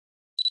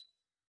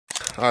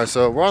All right,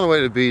 so we're on the way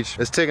to the beach.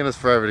 It's taking us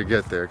forever to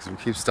get there because we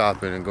keep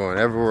stopping and going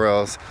everywhere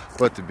else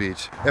but the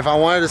beach. If I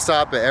wanted to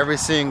stop at every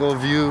single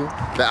view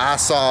that I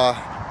saw,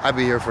 I'd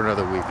be here for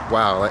another week.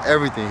 Wow, like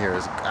everything here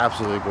is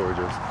absolutely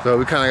gorgeous. So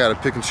we kind of got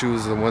to pick and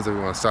choose the ones that we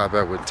want to stop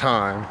at with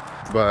time,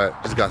 but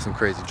just got some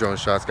crazy drone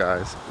shots,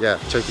 guys. Yeah,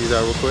 check these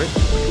out real quick.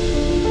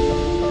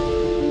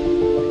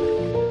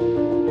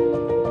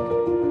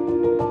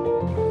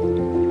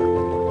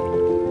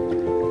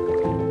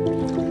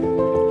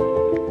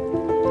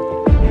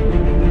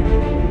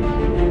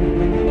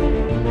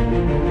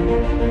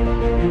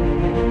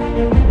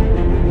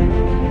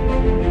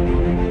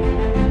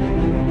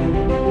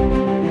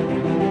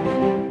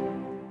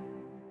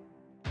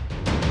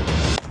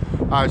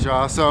 All right,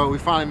 y'all, so we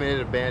finally made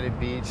it to Bandon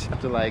Beach.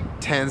 After like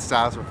 10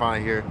 stops, we're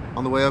finally here.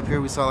 On the way up here,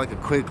 we saw like a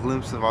quick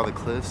glimpse of all the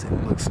cliffs,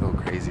 and it looks so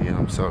crazy, and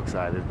I'm so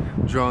excited.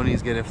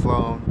 Droney's getting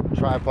flown,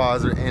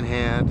 tripods are in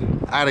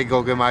hand. I had to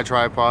go get my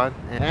tripod,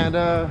 and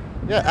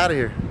yeah, out of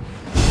here.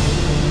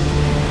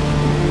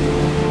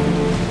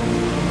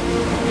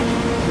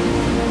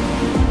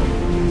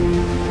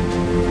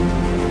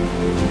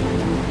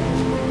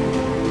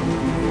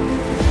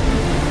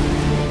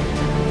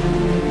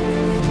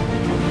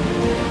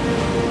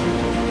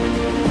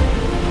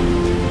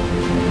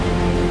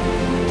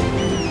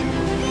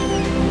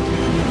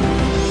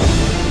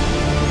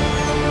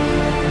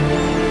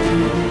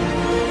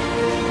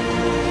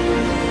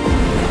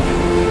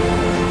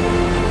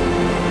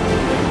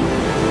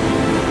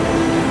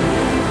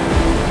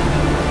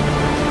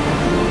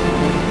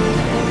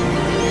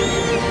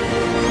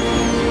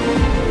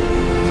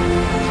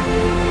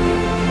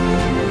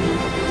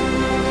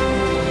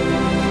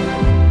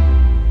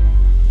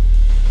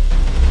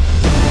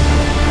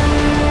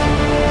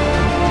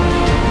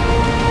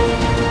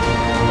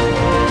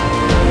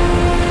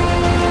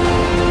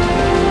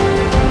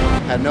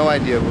 No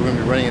idea we're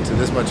gonna be running into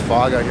this much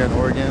fog out here in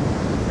Oregon.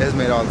 It has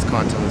made all this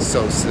content look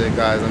so sick,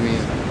 guys. I mean,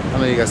 how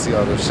many of you guys see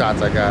all those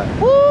shots I got?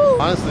 Woo!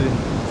 Honestly,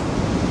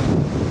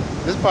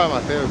 this is probably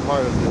my favorite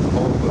part of this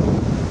whole little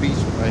beach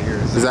right here.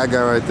 Is that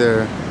guy right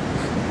there.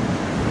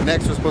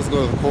 Next, we're supposed to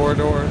go to the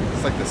corridor.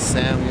 It's like the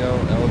Samuel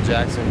L.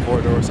 Jackson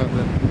corridor or something.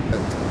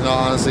 In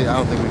all honesty, I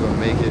don't think we're gonna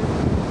make it.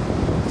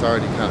 It's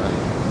already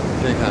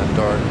getting kind of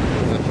dark.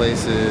 And the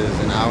place is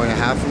an hour and a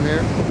half from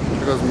here.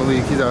 There goes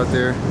Malik, he's out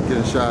there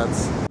getting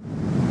shots.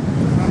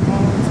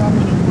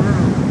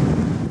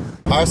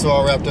 Alright, so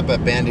all wrapped up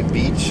at Bandon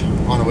Beach.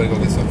 On the way to go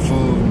get some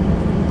food.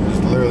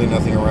 There's literally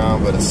nothing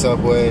around but a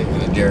Subway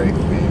and a Dairy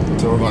Queen.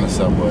 So we're going to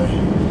Subway.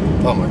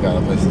 Oh my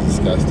god, that place is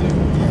disgusting.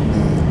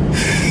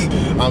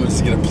 I'm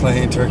just gonna get a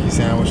plain turkey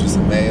sandwich with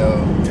some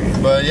mayo.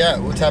 But yeah,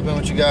 we'll tap in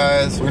with you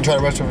guys. We're gonna try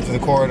to rush over to the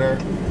corridor.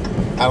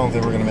 I don't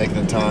think we're gonna make it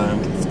in time.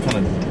 It's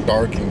kind of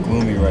dark and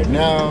gloomy right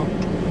now,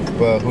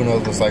 but who knows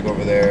what it's like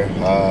over there.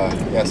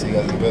 Yeah, see you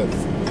guys in a bit.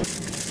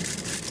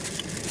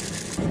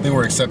 I think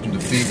we're accepting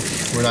defeat.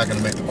 We're not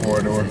gonna make the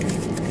corridor.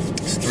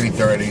 It's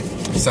 3:30.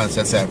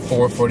 Sunset's at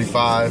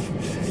 4:45,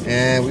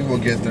 and we will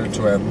get there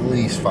to at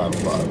least 5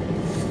 o'clock.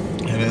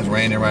 It is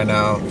raining right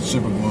now.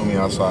 Super gloomy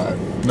outside.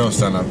 No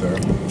sun out there.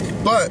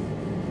 But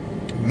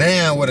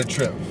man, what a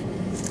trip!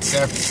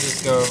 San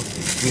Francisco.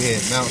 We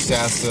hit Mount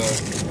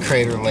Shasta,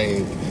 Crater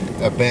Lake,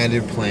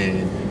 Abandoned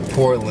Plain,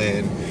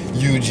 Portland,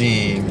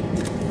 Eugene,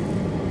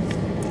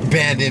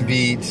 Bandon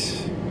Beach.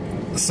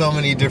 So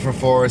many different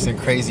forests and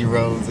crazy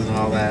roads and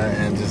all that,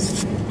 and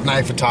just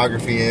night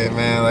photography in,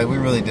 man. Like, we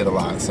really did a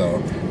lot,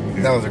 so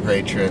that was a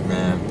great trip,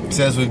 man. It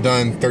says we've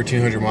done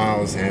 1,300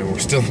 miles and we're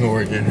still in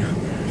Oregon.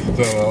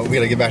 So we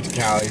gotta get back to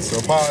Cali, so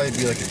it'll probably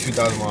be like a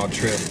 2,000-mile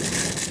trip.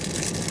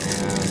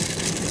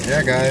 And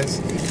yeah,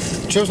 guys,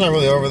 the trip's not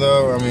really over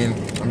though. I mean,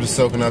 I'm just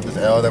soaking up this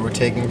L that we're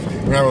taking.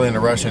 We're not really in a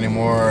rush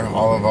anymore.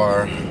 All of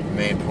our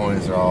main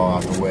points are all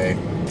out the way.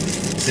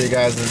 See you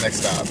guys in the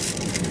next stop.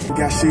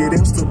 Got shit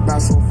else to buy,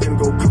 so finna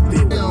go cook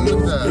it.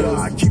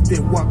 Yeah, I keep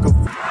that walk up.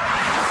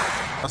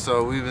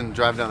 So we've been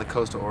driving down the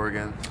coast of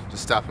Oregon,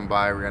 just stopping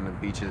by. We're on the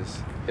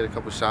beaches, hit a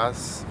couple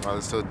shots while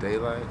it's still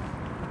daylight.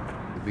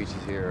 The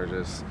beaches here are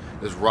just,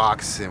 there's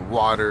rocks and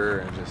water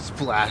and just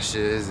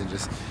splashes and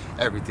just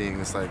everything.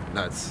 It's like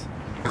nuts.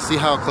 You can see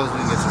how close we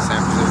can get to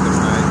San Francisco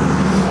tonight.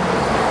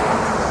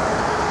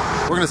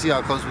 We're gonna see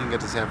how close we can get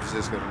to San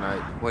Francisco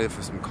tonight. Waiting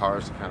for some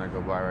cars to kind of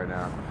go by right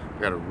now.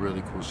 We got a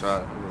really cool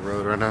shot on the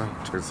road right now.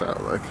 Check this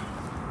out, like.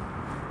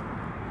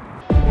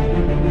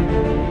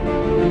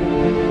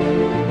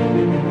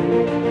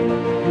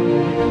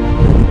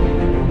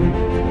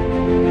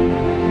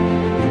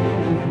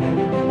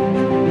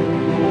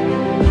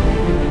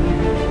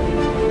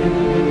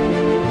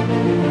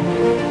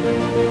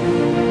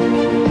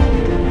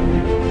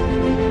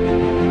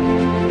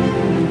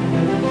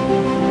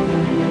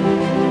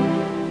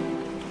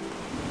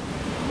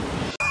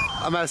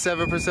 I'm at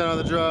 7% on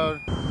the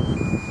drone.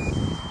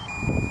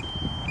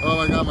 Oh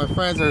my god, my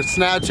friends are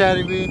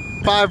Snapchatting me.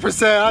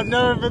 5%. I've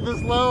never been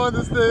this low on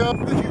this thing.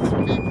 I'm thinking it's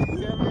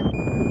beeping at me.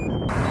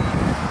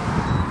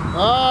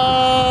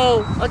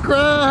 Oh, I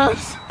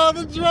crashed. Oh,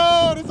 the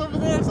drone. It's over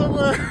there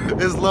somewhere.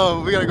 It's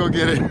low. We gotta go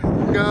get it.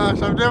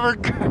 gosh, I've never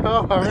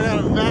go. I ran out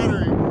of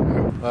battery.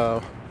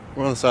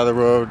 We're on the side of the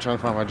road trying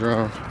to find my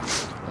drone.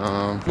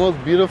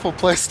 Most beautiful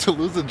place to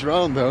lose a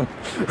drone though.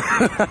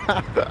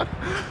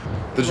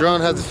 The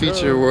drone has a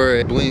feature where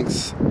it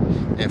blinks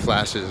and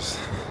flashes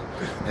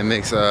and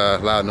makes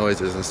loud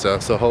noises and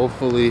stuff. So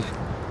hopefully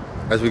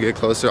as we get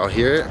closer I'll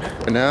hear it.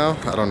 But now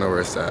I don't know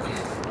where it's at. He's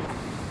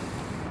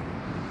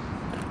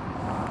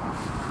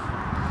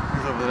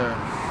over there.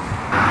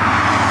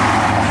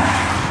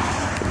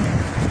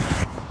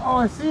 Oh,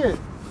 I see it.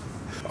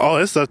 Oh,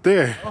 it's up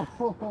there.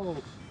 Oh.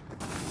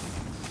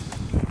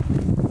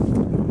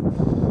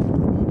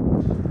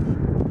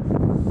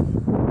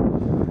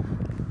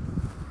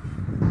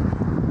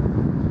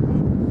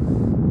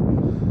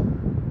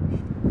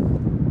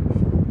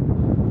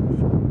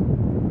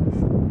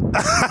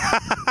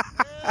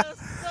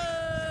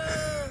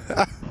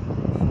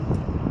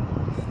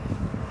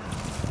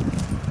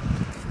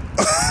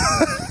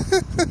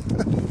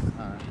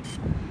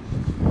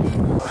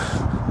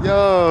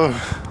 Yo,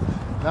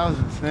 that was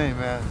insane,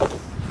 man.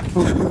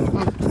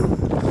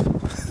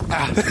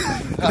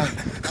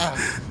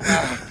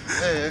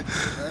 Hey,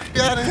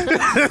 got it.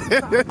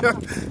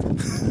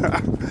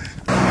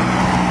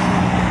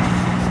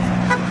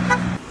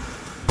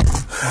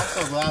 I'm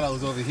so glad I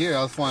was over here.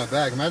 I was flying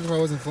back. Imagine if I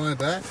wasn't flying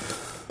back.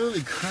 I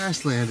really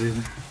crash landed.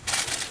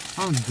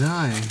 I'm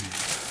dying.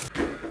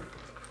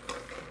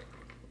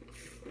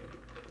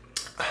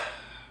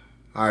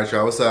 All right,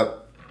 y'all, what's up?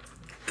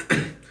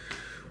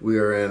 We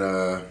are in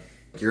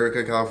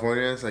Eureka,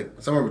 California. It's like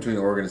somewhere between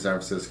Oregon and San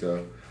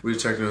Francisco. We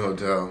just checked in a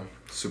hotel,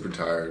 super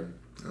tired.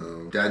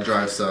 That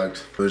drive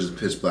sucked. It was just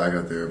pitch black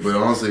out there, but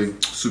honestly,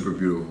 super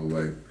beautiful.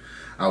 Like,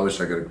 I wish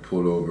I could have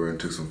pulled over and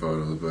took some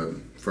photos, but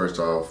first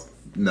off,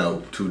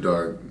 no, too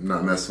dark,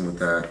 not messing with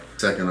that.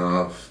 Second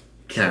off,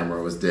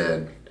 camera was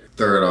dead.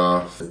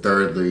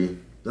 Thirdly,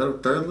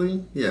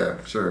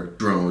 yeah, sure.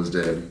 Drone was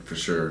dead, for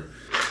sure.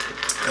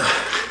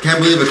 Can't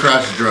believe it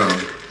crashed the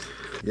drone.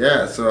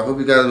 Yeah, so I hope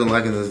you guys have been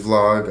liking this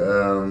vlog.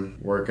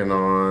 Working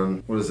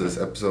on, what is this,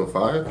 episode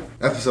 5?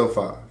 Episode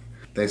 5.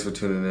 Thanks for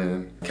tuning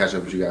in. Catch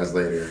up with you guys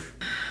later.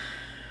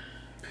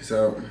 Peace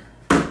out.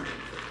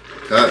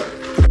 Cut.